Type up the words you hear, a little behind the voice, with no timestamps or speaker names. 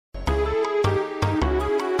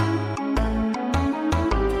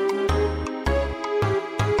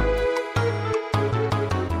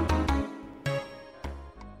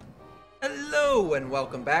Hello and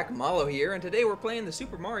welcome back, Malo here, and today we're playing the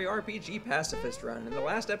Super Mario RPG Pacifist run. In the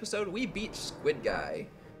last episode, we beat Squid Guy,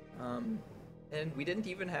 and we didn't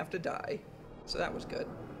even have to die, so that was good.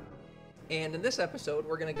 And in this episode,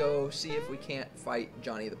 we're gonna go see if we can't fight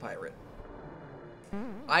Johnny the Pirate.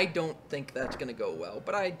 I don't think that's gonna go well,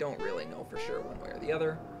 but I don't really know for sure one way or the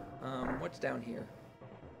other. What's down here?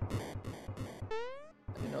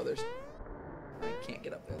 I know there's... I can't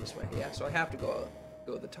get up there this way. Yeah, so I have to go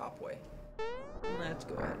the top way. Let's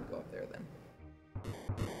go ahead and go up there then.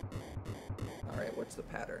 Alright, what's the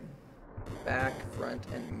pattern? Back, front,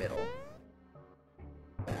 and middle.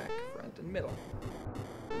 Back, front, and middle.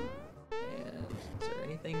 And is there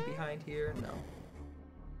anything behind here? No.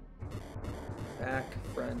 Back,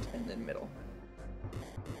 front, and then middle.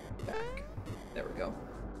 Back. There we go.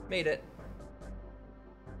 Made it.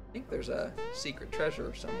 I think there's a secret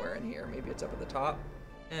treasure somewhere in here. Maybe it's up at the top.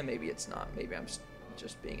 And maybe it's not. Maybe I'm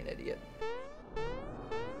just being an idiot.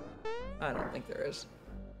 I don't think there is.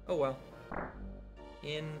 Oh well.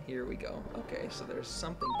 In here we go. Okay, so there's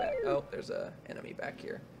something back. Oh, there's a enemy back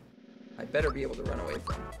here. I better be able to run away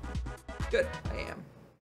from. Good, I am.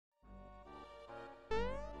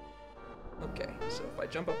 Okay, so if I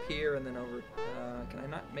jump up here and then over, can I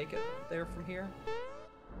not make it there from here?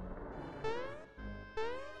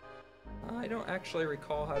 I don't actually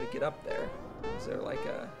recall how to get up there. Is there like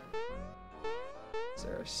a... Is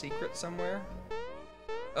there a secret somewhere?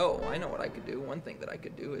 Oh, I know what I could do. One thing that I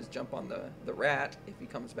could do is jump on the rat if he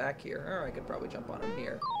comes back here. Or I could probably jump on him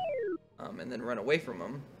here. And then run away from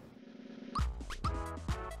him.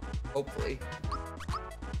 Hopefully.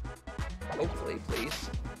 Hopefully, please.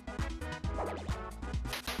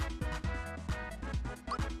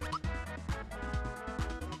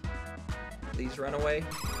 Please run away.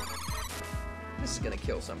 This is gonna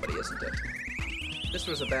kill somebody, isn't it? This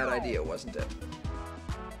was a bad idea, wasn't it?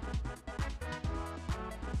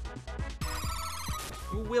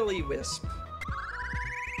 Willy Wisp.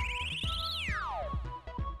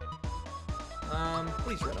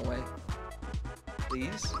 Please run away.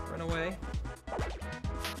 Please run away.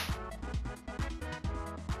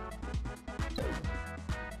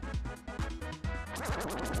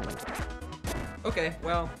 Okay,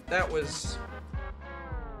 well, that was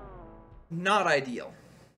not ideal.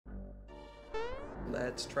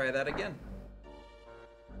 Let's try that again.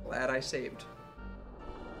 Glad I saved.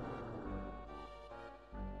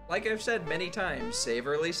 Like I've said many times, save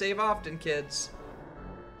early, save often, kids.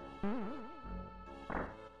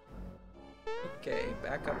 Okay,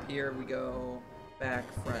 back up here we go. Back,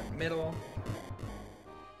 front, middle.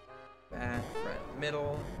 Back, front,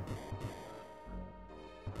 middle.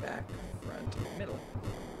 Back, front, middle.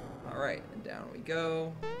 Alright, and down we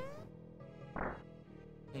go.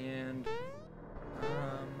 And,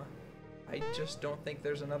 I just don't think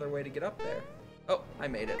there's another way to get up there. Oh, I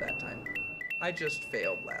made it that time. I just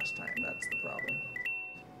failed last time, that's the problem.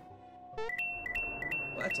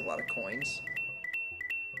 Well, that's a lot of coins.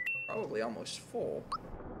 Probably almost full.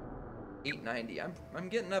 890, I'm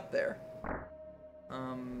getting up there.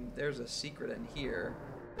 There's a secret in here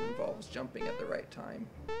that involves jumping at the right time.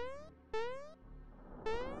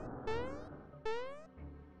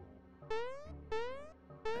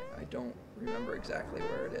 I don't remember exactly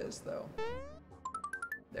where it is, though.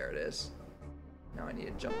 There it is. Now I need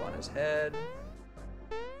to jump on his head.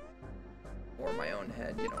 Or my own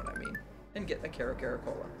head, you know what I mean. And get a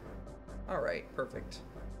Caracola. Alright, perfect.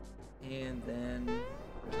 And then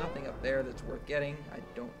there's nothing up there that's worth getting, I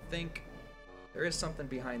don't think. There is something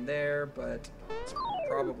behind there, but it's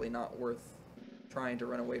probably not worth trying to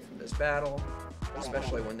run away from this battle.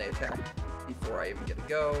 Especially when they attack before I even get to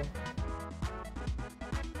go.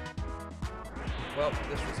 Well,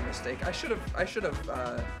 this was a mistake. I should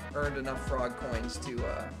have earned enough frog coins to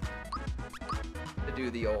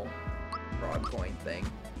do the old frog coin thing.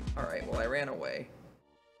 All right. Well, I ran away.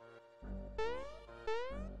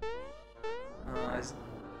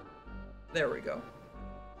 There we go.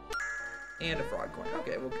 And a frog coin.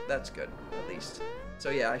 Okay. Well, that's good at least. So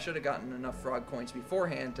yeah, I should have gotten enough frog coins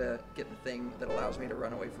beforehand to get the thing that allows me to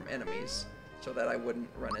run away from enemies. So that I wouldn't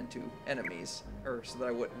run into enemies, or so that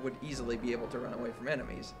I would easily be able to run away from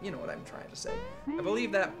enemies. You know what I'm trying to say. I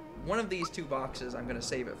believe that one of these two boxes, I'm going to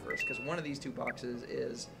save it first, because one of these two boxes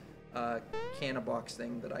is a canna box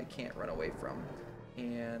thing that I can't run away from.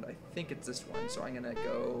 And I think it's this one, so I'm going to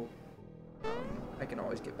go, I can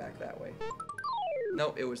always get back that way.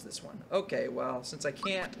 No, it was this one. Okay, well, since I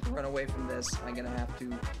can't run away from this, I'm going to have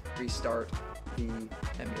to restart the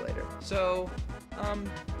emulator. So,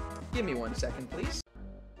 give me 1 second, please.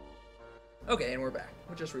 Okay, and we're back.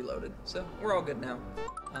 We just reloaded, so we're all good now.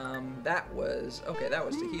 That was, okay, that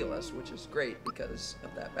was to heal us, which is great because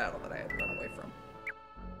of that battle that I had to run away from.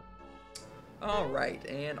 Alright,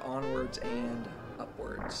 and onwards and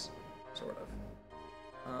upwards, sort of.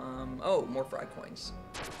 Oh, more frog coins.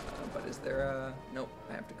 But is there a... Nope,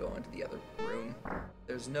 I have to go into the other room.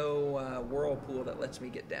 There's no whirlpool that lets me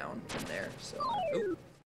get down in there, so... Oh,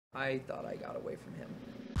 I thought I got away from him.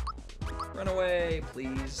 Run away,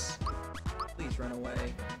 please. Please run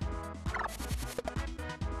away.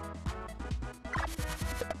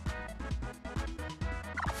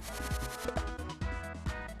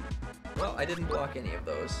 Well, I didn't block any of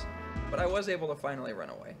those, but I was able to finally run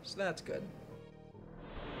away, so that's good.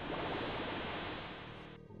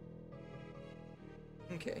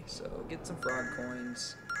 Okay, so get some frog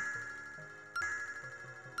coins.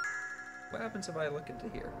 What happens if I look into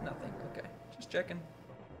here? Nothing. Okay, just checking.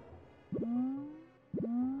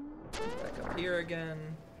 Back up here again.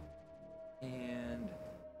 And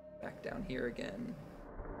back down here again.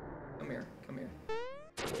 Come here, come here.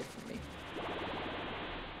 Get away from me.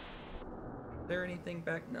 Is there anything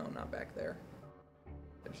back? No, not back there.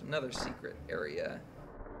 There's another secret area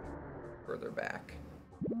further back.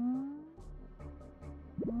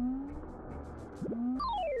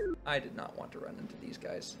 I did not want to run into these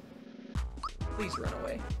guys. Please run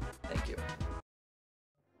away. Thank you.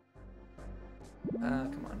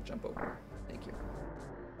 Come on, jump over. Thank you.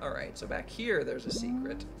 Alright, so back here there's a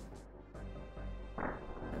secret. I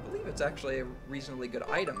believe it's actually a reasonably good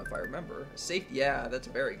item if I remember. Safety, yeah, that's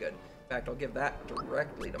very good. In fact, I'll give that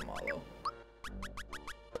directly to Malo.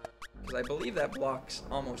 Because I believe that blocks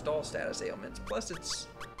almost all status ailments. Plus it's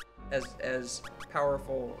as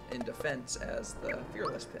powerful in defense as the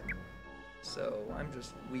Fearless Pin. So I'm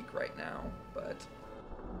just weak right now, but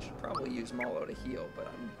I should probably use Malo to heal, but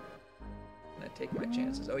I'm gonna take my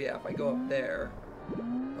chances. Oh yeah, if I go up there,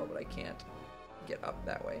 oh, but I can't get up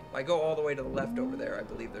that way. If I go all the way to the left over there, I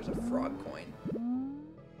believe there's a frog coin.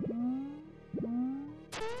 And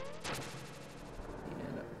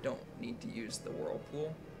I don't need to use the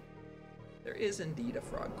whirlpool. There is indeed a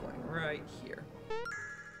frog coin right here.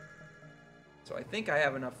 So I think I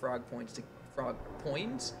have enough frog coins to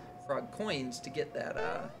get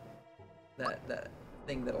that that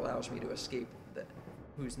thing that allows me to escape,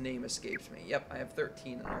 whose name escapes me. Yep, I have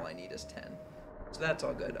 13 and all I need is 10. So that's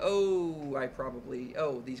all good. Oh,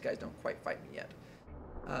 oh, these guys don't quite fight me yet.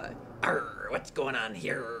 Arr, what's going on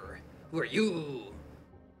here? Who are you?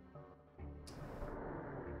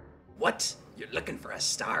 What? You're looking for a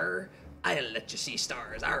star? I'll let you see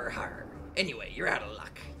stars, arr har. Anyway, you're out of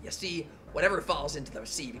luck. You see, whatever falls into the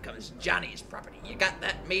sea becomes Johnny's property. You got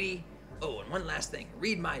that, matey? Oh, and one last thing.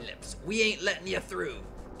 Read my lips. We ain't letting you through.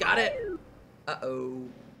 Got it? Uh-oh.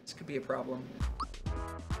 This could be a problem.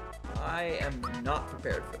 I am not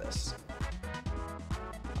prepared for this.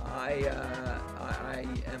 I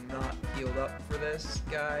am not healed up for this,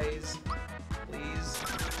 guys. Please.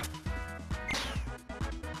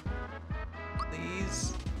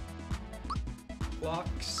 Please.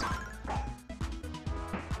 Blocks.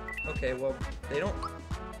 Okay, well, they don't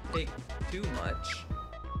take too much,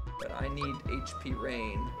 but I need HP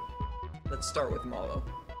rain. Let's start with Malo.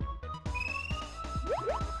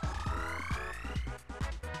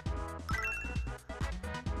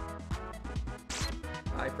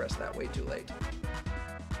 I pressed that way too late.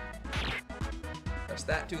 Pressed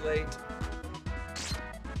that too late.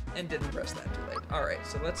 And didn't press that too late. Alright,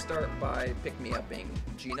 so let's start by pick-me-upping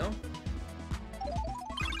Gino.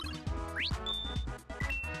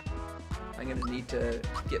 I'm gonna need to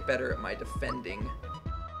get better at my defending.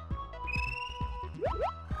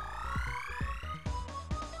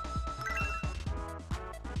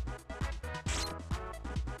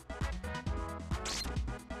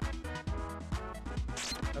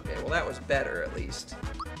 Okay, well that was better at least.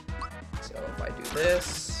 So if I do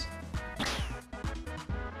this,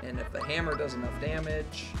 and if the hammer does enough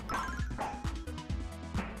damage,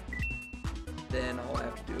 then all I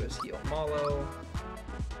have to do is heal Malo.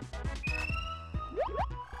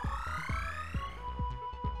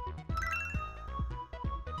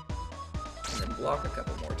 And then block a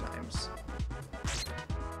couple more times.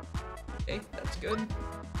 Okay, that's good.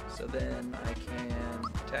 So then I can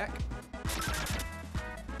attack.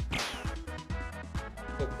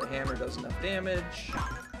 Hope the hammer does enough damage.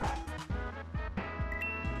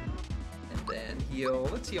 And then heal.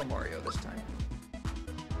 Let's heal Mario this time.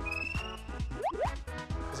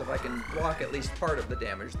 Because if I can block at least part of the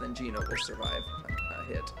damage, then Gino will survive a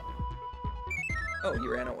hit. Oh, he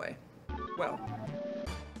ran away. Well.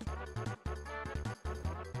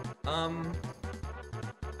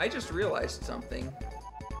 I just realized something.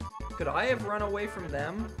 Could I have run away from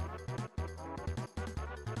them?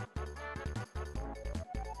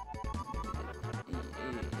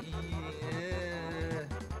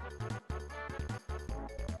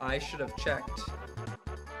 I should have checked.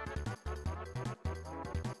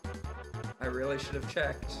 I really should have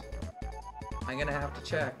checked. I'm gonna have to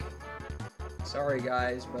check. Sorry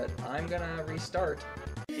guys, but I'm gonna restart.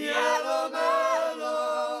 Yellow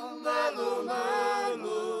melon, mellow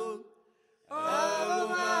melon, mellow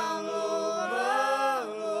melon,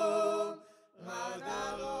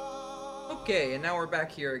 melon. Okay, and now we're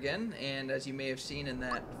back here again, and as you may have seen in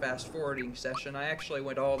that fast forwarding session, I actually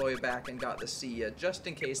went all the way back and got the Sia, just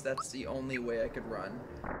in case that's the only way I could run.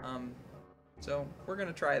 So we're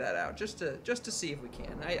gonna try that out, just to see if we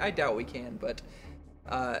can. I doubt we can, but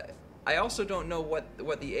I also don't know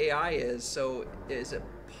what the AI is, so is it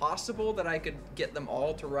possible that I could get them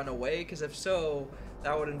all to run away? Because if so,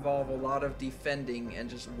 that would involve a lot of defending and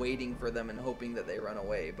just waiting for them and hoping that they run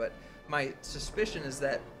away. But my suspicion is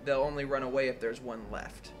that they'll only run away if there's one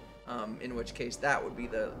left, in which case that would be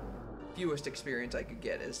the fewest experience I could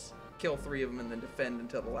get, is kill 3 of them and then defend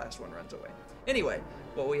until the last one runs away. Anyway,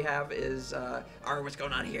 what we have is, what's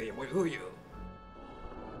going on here? Who are you?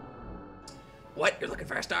 What? You're looking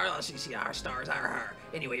for a star? Let's see our stars are.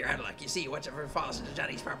 Anyway, you're out of luck. You see, whatever falls into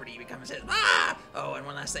Johnny's property becomes his. Ah! Oh, and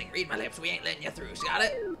one last thing. Read my lips. We ain't letting you through. Got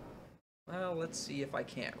it? Well, let's see if I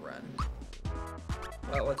can't run.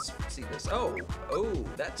 Well, let's see this. Oh,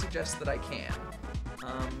 that suggests that I can.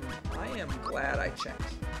 I am glad I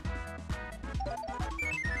checked.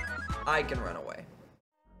 I can run away.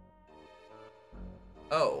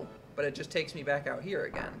 Oh, but it just takes me back out here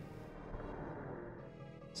again.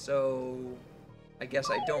 So I guess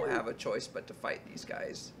I don't have a choice but to fight these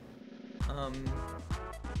guys.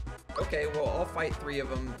 Okay, well, I'll fight 3 of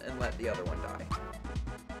them and let the other one die.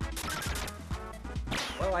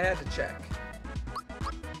 Well, I had to check.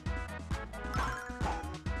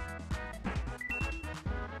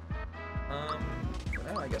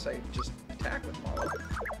 Well, I guess I just attack with Malo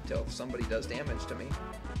until somebody does damage to me.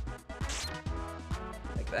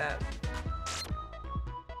 Like that.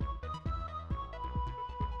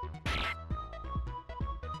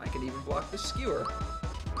 I can even block the skewer.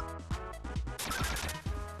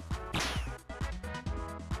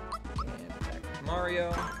 And attack with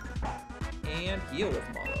Mario. And heal with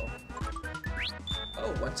Malo.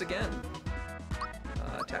 Oh, once again.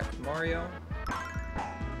 Attack with Mario.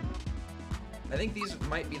 I think these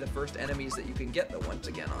might be the first enemies that you can get the once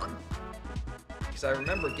again on. Because I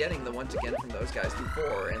remember getting the once again from those guys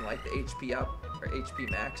before, and like the HP up, or HP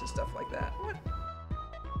max and stuff like that. What?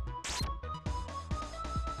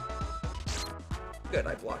 Good,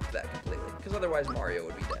 I blocked that completely, because otherwise Mario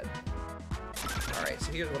would be dead. Alright,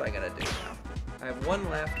 so here's what I'm gonna do now. I have 1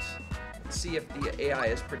 left. Let's see if the AI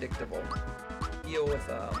is predictable. Heal with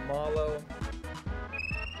Malo.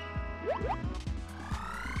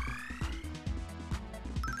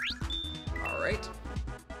 Alright.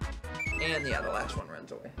 And yeah, the last one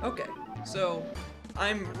runs away. Okay, so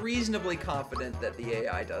I'm reasonably confident that the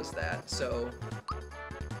AI does that, so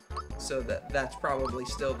that's probably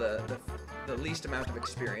still the least amount of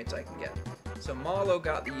experience I can get. So Malo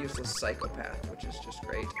got the useless psychopath, which is just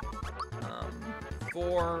great.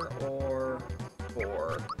 4 or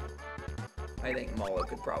 4. I think Malo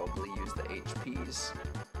could probably use the HPs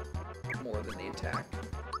more than the attack.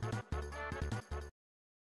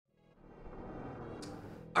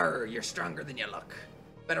 Arr, you're stronger than you look.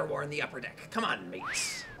 Better warn the upper deck. Come on,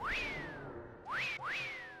 mates.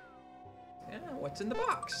 Yeah, what's in the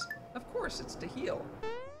box? Of course, it's to heal.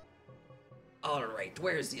 Alright,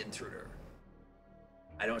 where's the intruder?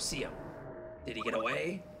 I don't see him. Did he get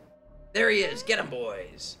away? There he is! Get him,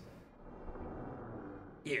 boys!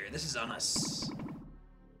 Here, this is on us.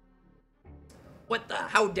 What the?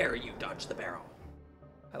 How dare you dodge the barrel?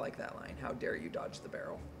 I like that line. How dare you dodge the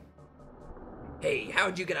barrel? Hey,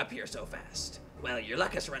 how'd you get up here so fast? Well, your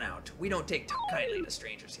luck has run out. We don't take kindly to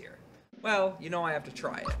strangers here. Well, you know I have to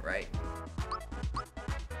try it, right?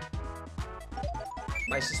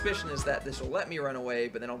 My suspicion is that this will let me run away,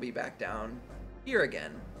 but then I'll be back down here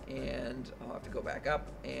again, and I'll have to go back up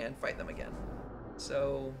and fight them again.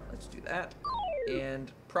 So let's do that.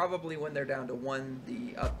 And probably when they're down to 1,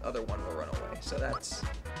 the other one will run away. So that's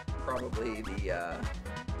probably the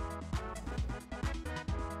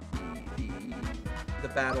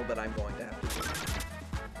battle that I'm going to have to do.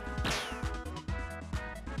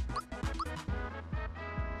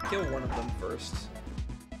 Kill one of them first.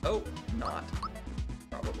 Oh, not.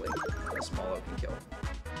 Probably. A Malo can kill.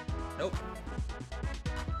 Nope.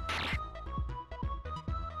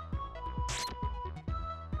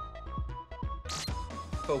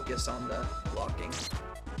 Focus on the blocking,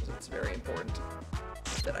 because it's very important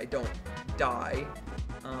that I don't die.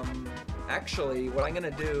 Actually, what I'm gonna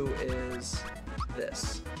do is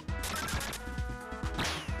this.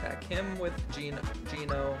 him with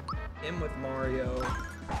Gino, him with Mario.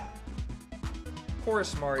 Of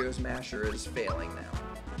course, Mario's masher is failing now.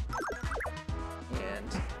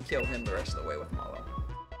 And kill him the rest of the way with Malo.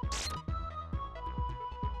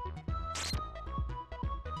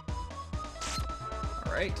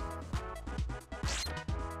 Alright.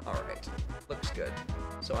 Alright. Looks good.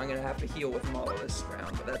 So I'm gonna have to heal with Malo this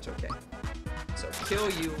round, but that's okay. So kill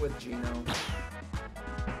you with Gino.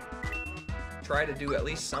 Try to do at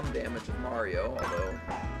least some damage with Mario, although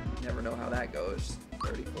you never know how that goes.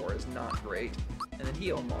 34 is not great. And then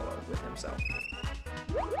heal Malo with himself.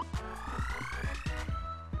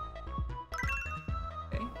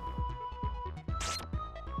 Okay.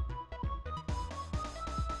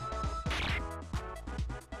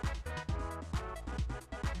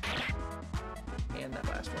 And that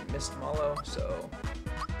last one missed Malo, so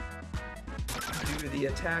do the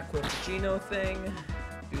attack with Gino thing,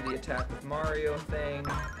 do the attack with Mario thing,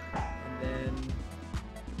 and then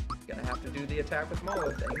gonna have to do the attack with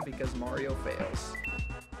Malo thing because Mario fails.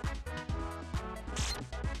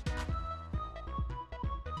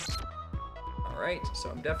 Alright, so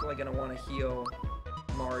I'm definitely gonna want to heal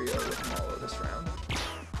Mario with Malo this round.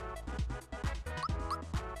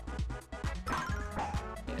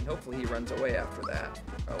 And hopefully he runs away after that.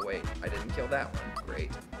 Oh wait, I didn't kill that one.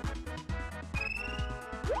 Great.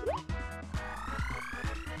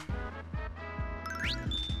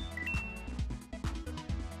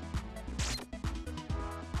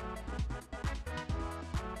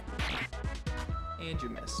 And you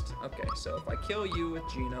missed. Okay, so if I kill you with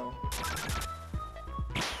Gino,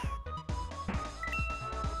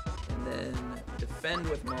 and then defend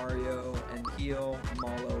with Mario, and heal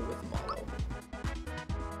Malo with Malo.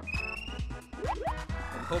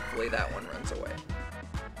 And hopefully that one runs away.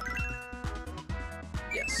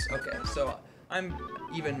 Yes, okay, so I'm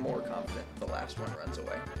even more confident the last one runs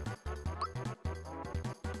away.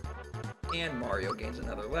 And Mario gains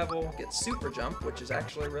another level, gets Super Jump, which is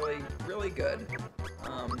actually really, really good.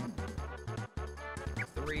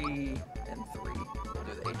 3 and 3. We'll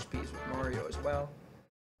do the HPs with Mario as well.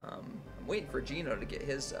 I'm waiting for Gino to get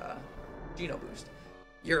his Gino boost.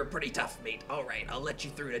 You're pretty tough, mate. Alright, I'll let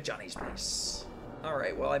you through to Johnny's place.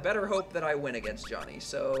 Alright, well, I better hope that I win against Johnny,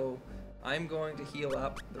 so I'm going to heal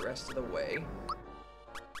up the rest of the way.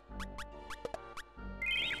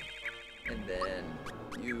 And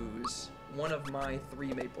then use one of my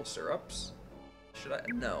 3 maple syrups. Should I?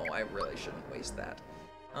 No, I really shouldn't waste that.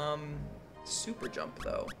 Super jump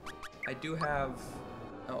though. I do have,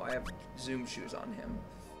 oh, I have zoom shoes on him.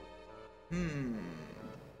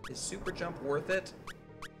 Is super jump worth it?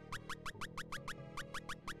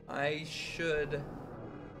 I should,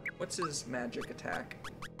 what's his magic attack?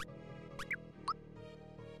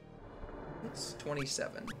 It's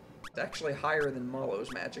 27. It's actually higher than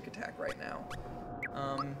Malo's magic attack right now.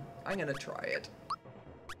 I'm gonna try it.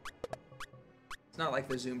 It's not like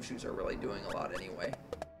the zoom shoes are really doing a lot anyway.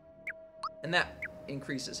 And that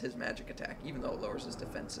increases his magic attack, even though it lowers his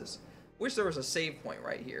defenses. Wish there was a save point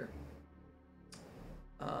right here.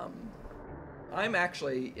 I'm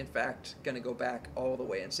actually, in fact, gonna go back all the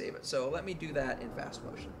way and save it. So let me do that in fast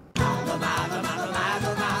motion.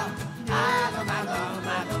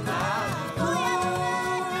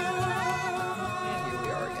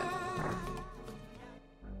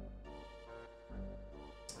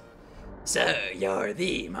 So, you're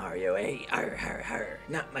the Mario, eh? Arr, har, har.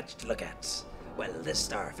 Not much to look at. Well, this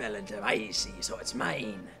star fell into my sea, so it's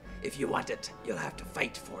mine. If you want it, you'll have to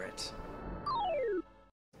fight for it.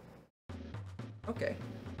 Okay.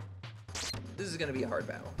 This is gonna be a hard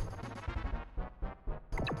battle.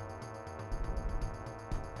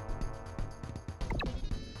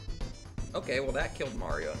 Okay, well that killed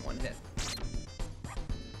Mario in one hit.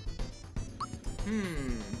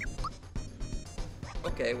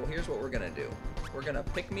 Okay, well here's what we're gonna do. We're gonna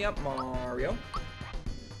pick me up Mario.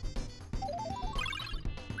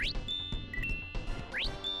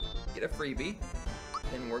 Get a freebie.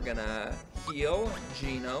 Then we're gonna heal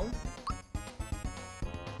Gino.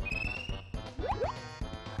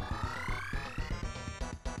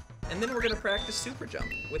 And then we're gonna practice super jump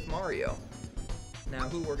with Mario. Now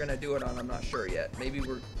who we're gonna do it on, I'm not sure yet. Maybe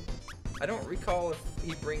I don't recall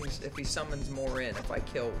if he summons more in if I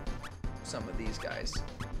kill some of these guys.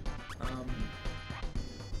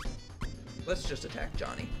 Let's just attack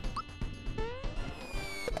Johnny.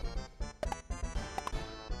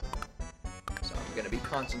 So I'm gonna be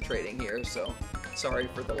concentrating here, so sorry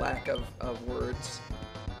for the lack of words.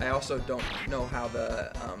 I also don't know how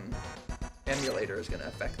the emulator is gonna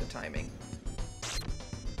affect the timing.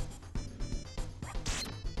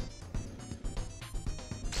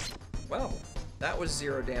 Well, That was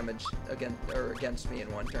 0 damage against me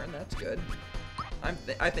in one turn. That's good.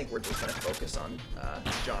 I think we're just gonna focus on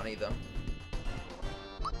Johnny though.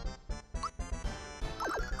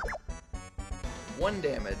 1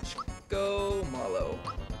 damage. Go Malo.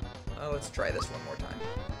 Let's try this one more time.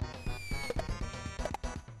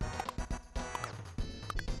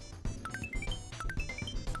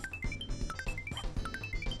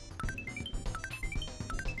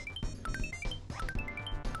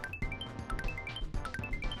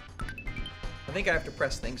 I think I have to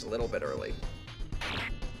press things a little bit early.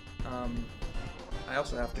 I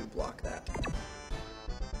also have to block that.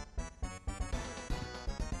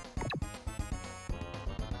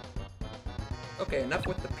 Okay, enough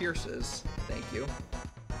with the pierces. Thank you.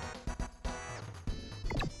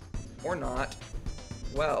 Or not.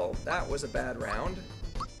 Well, that was a bad round.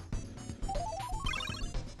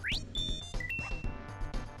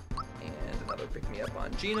 And another pick-me-up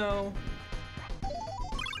on Gino.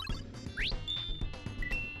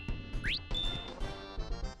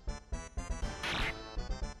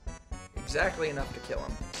 Exactly enough to kill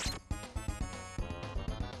him.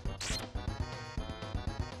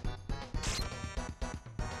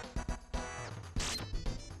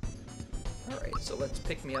 Alright, so let's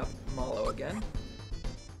pick me up Malo again.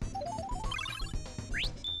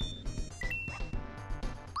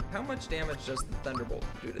 How much damage does the Thunderbolt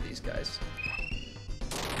do to these guys?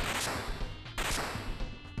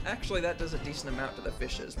 Actually, that does a decent amount to the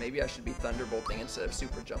fishes. Maybe I should be Thunderbolting instead of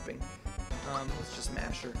super jumping. Let's just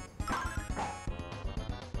mash her.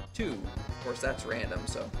 2. Of course, that's random,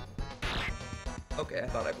 so... Okay, I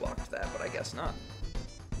thought I blocked that, but I guess not.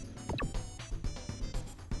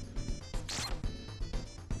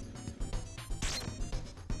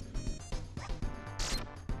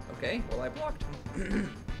 Okay, well, I blocked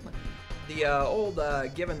him. The old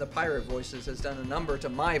Given the Pirate Voices has done a number to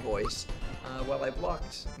my voice. Well, I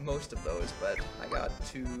blocked most of those, but I got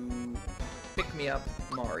to pick me up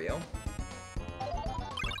Mario.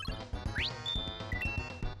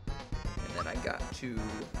 I got to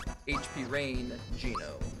HP Rain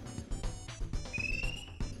Gino.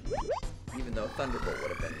 Even though Thunderbolt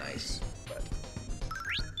would have been nice, but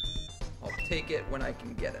I'll take it when I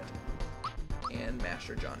can get it. And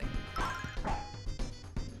Master Johnny.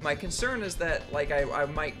 My concern is that, like, I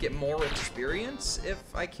might get more experience if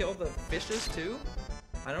I kill the fishes too.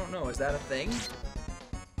 I don't know, is that a thing?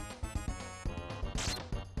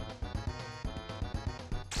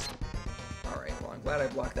 Glad I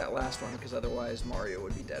blocked that last one, because otherwise Mario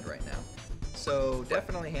would be dead right now. So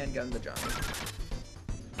definitely handgun the Johnny.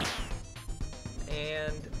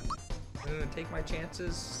 And I'm gonna take my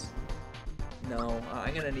chances. No,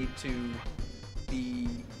 I'm gonna need to be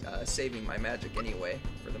saving my magic anyway,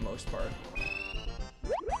 for the most part.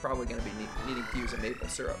 Probably gonna be needing to use a maple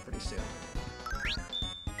syrup pretty soon.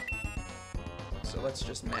 So let's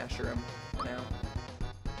just masher him now.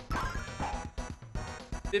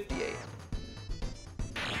 58.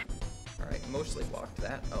 Alright, mostly blocked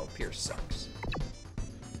that. Oh, Pierce sucks.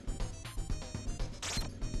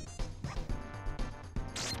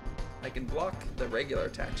 I can block the regular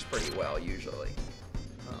attacks pretty well, usually.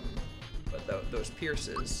 But those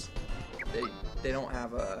Pierces, they don't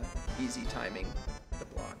have a easy timing to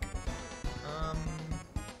block.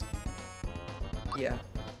 Yeah.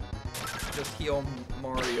 Just heal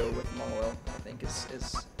Mario with Malo, I think is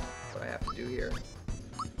what I have to do here.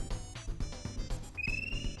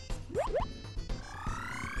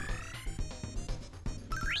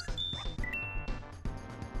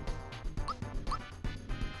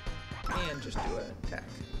 And just do an attack.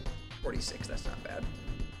 46, that's not bad.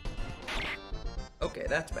 Okay,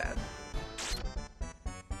 that's bad.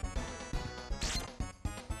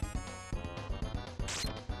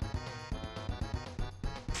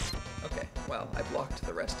 Okay, well, I blocked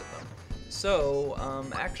the rest of them. So,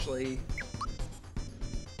 actually,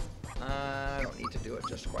 I don't need to do it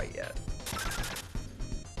just quite yet.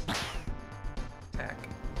 Attack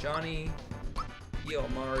Johnny, heal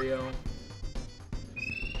Mario.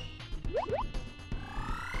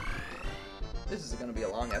 This is going to be a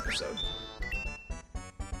long episode.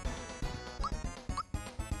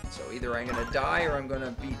 So either I'm going to die or I'm going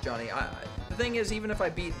to beat Johnny. The thing is, even if I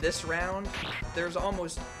beat this round, there's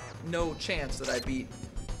almost no chance that I beat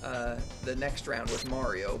the next round with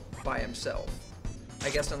Mario by himself.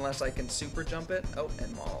 I guess unless I can super jump it. Oh,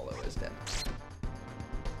 and Malo is dead.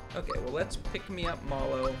 Okay, well let's pick me up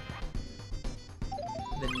Malo.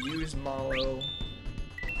 Then use Malo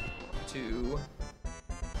to...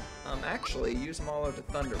 actually, use Malo to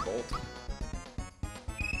Thunderbolt.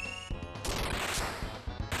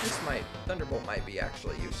 Thunderbolt might be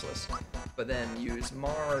actually useless. but then use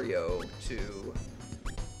Mario to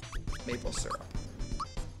maple syrup.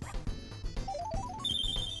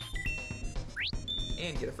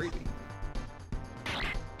 And get a freebie.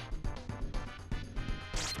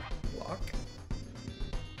 Block.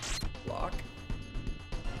 Block.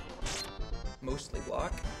 Mostly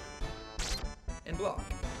block. And block.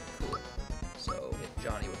 Cool. So hit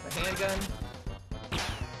Johnny with the handgun.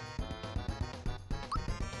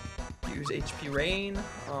 Use HP Rain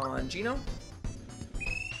on Gino.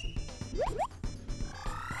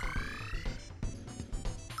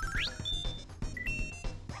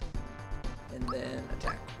 And then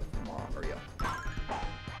attack with Mario.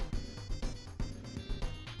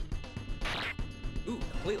 Ooh,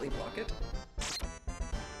 completely block it.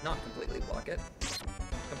 Not completely block it.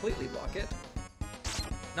 Completely block it.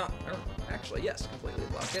 Not, or actually, yes, completely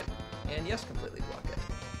block it. And yes, completely block it.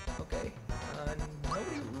 Okay,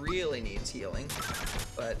 nobody really needs healing,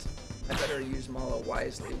 but I better use Malo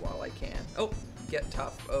wisely while I can. Oh, get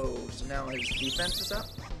tough. Oh, so now his defense is up?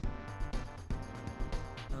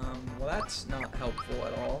 Well, that's not helpful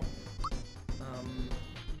at all.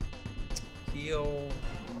 Heal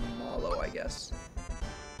Malo, I guess.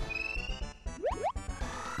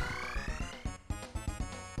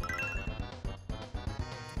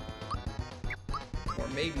 Or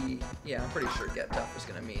maybe, yeah, I'm pretty sure get tough is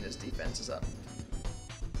gonna mean his defense is up.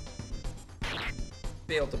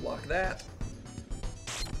 Fail to block that.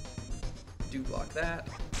 Do block that.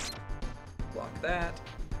 Block that.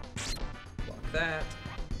 Block that.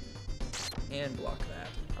 And block that.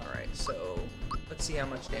 Alright, so let's see how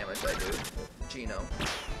much damage I do with Gino.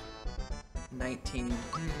 19.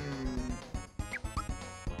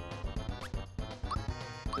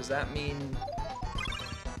 Does that mean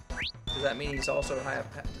he's also high?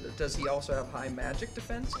 Does he also have high magic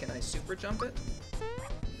defense? Can I super jump it?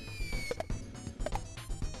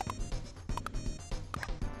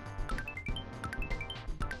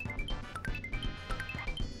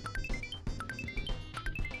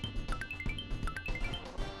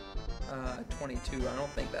 I don't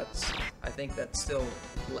think that's, I think that's still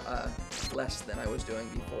less than I was doing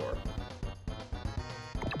before.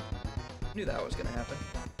 Knew that was gonna happen.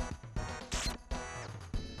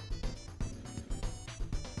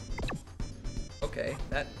 Okay,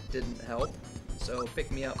 that didn't help. So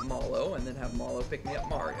pick me up Malo, and then have Malo pick me up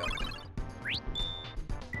Mario.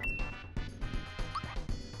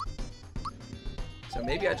 So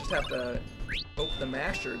maybe I just have to hope the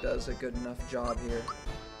masher does a good enough job here.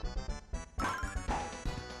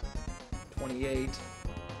 28.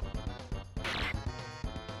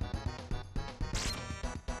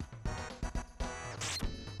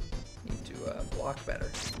 Need to block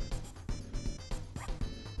better.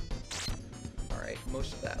 Alright,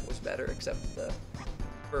 most of that was better except the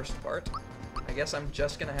first part. I guess I'm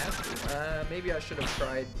just gonna have to. Maybe I should have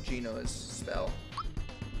tried Gino's spell.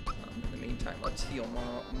 In the meantime, let's heal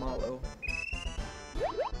Malo.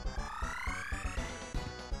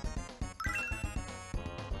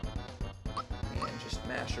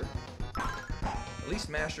 Masher. At least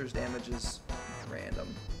Masher's damage is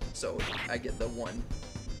random, so I get the one.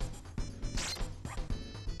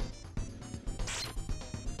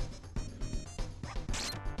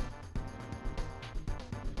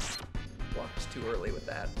 Blocked too early with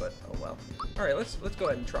that, but oh well. All right, let's go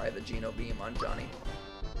ahead and try the Gino beam on Johnny.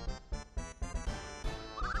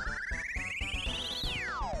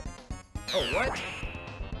 Oh, what?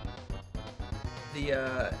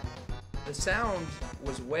 The sound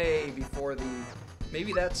was way before the...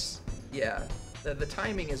 Maybe that's... Yeah, the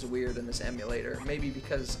timing is weird in this emulator. Maybe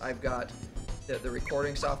because I've got the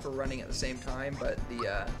recording software running at the same time, but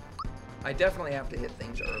I definitely have to hit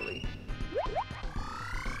things early.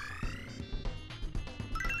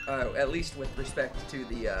 At least with respect to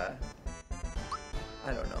the...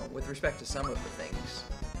 I don't know, with respect to some of the things.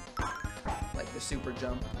 Like the super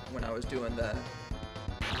jump when I was doing the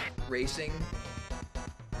racing.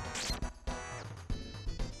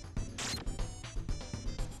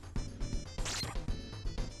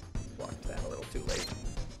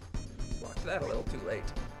 That a little too late.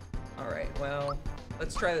 Alright, well,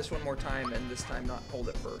 let's try this one more time and this time not hold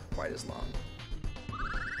it for quite as long.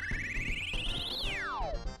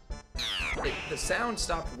 The sound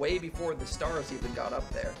stopped way before the stars even got up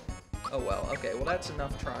there. Oh well, okay, well that's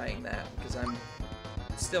enough trying that, because I'm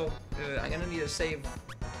still, I'm gonna need to save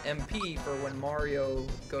MP for when Mario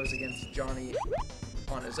goes against Johnny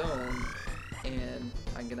on his own, and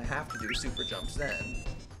I'm gonna have to do super jumps then.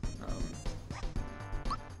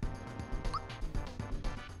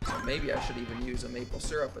 Maybe I should even use a maple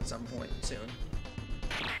syrup at some point soon.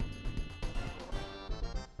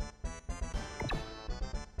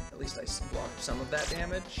 At least some of that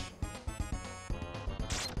damage.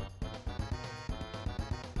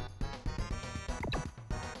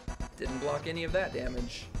 Didn't block any of that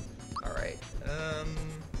damage. Alright,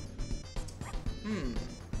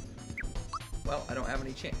 well, I don't have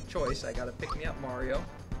any choice. I gotta pick me up Mario.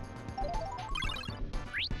 And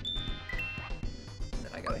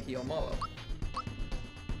then I gotta heal Malo.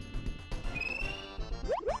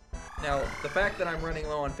 Now, the fact that I'm running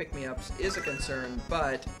low on pick-me-ups is a concern,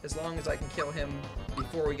 but as long as I can kill him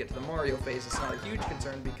before we get to the Mario phase, it's not a huge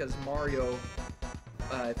concern because Mario,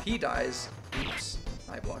 if he dies, oops,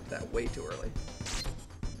 I blocked that way too early.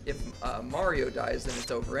 If Mario dies, then it's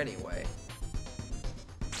over anyway.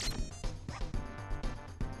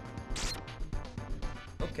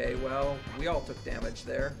 Okay, well, we all took damage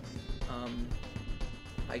there.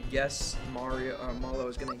 I guess Malo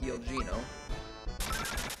is gonna heal Gino.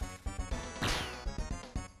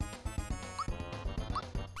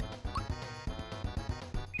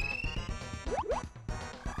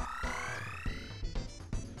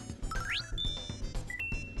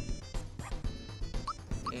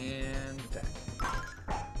 And attack.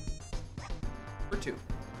 For 2.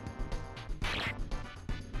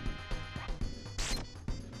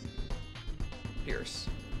 Pierce.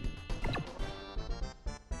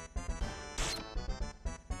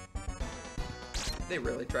 They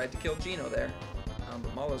really tried to kill Gino there.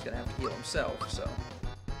 But Malo's gonna have to heal himself, so.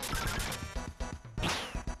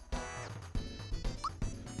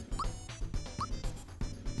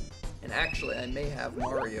 And actually, I may have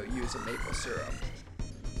Mario use a maple syrup.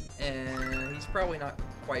 And he's probably not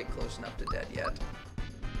quite close enough to dead yet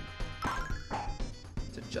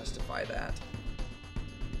to justify that.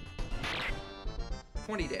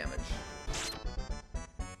 20 damage.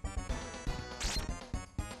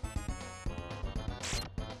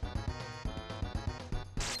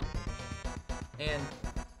 And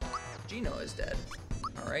Gino is dead.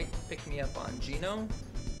 Alright, pick me up on Gino.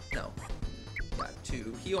 No. Got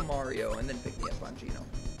to heal Mario and then pick me up on Gino.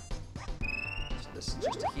 So this is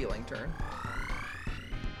just a healing turn.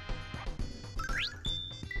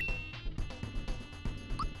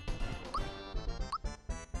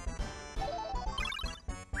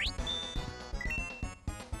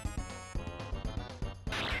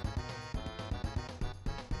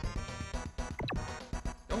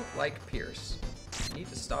 Don't like Pierce. You need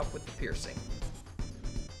to stop with the piercing.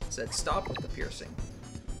 It said stop with the piercing,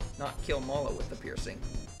 not kill Malo with the piercing.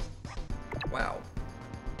 Wow.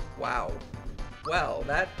 Wow. Well,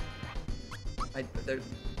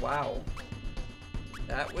 wow.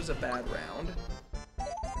 That was a bad round.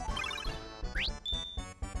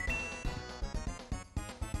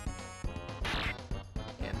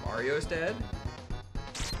 And Mario's dead.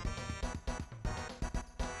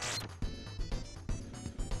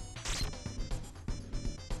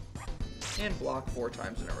 And block 4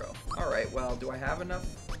 times in a row. Alright, well, do I have enough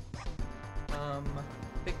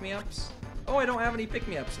pick-me-ups? Oh, I don't have any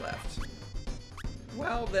pick-me-ups left.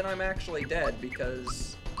 Well, then I'm actually dead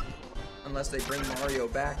because unless they bring Mario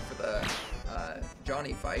back for the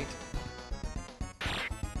Johnny fight.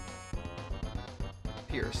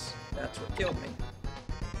 Pierce, that's what killed me.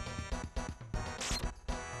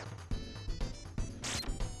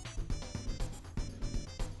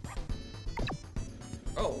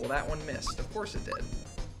 Oh, well that one missed. Of course it did.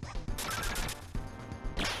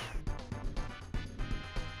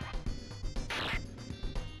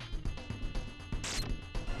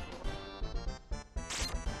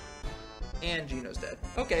 And Gino's dead.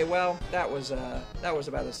 Okay, well, that was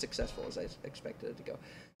about as successful as I expected it to go.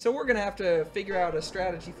 So we're gonna have to figure out a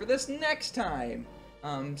strategy for this next time.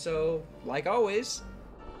 So, like I always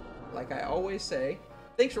say,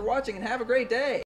 thanks for watching and have a great day!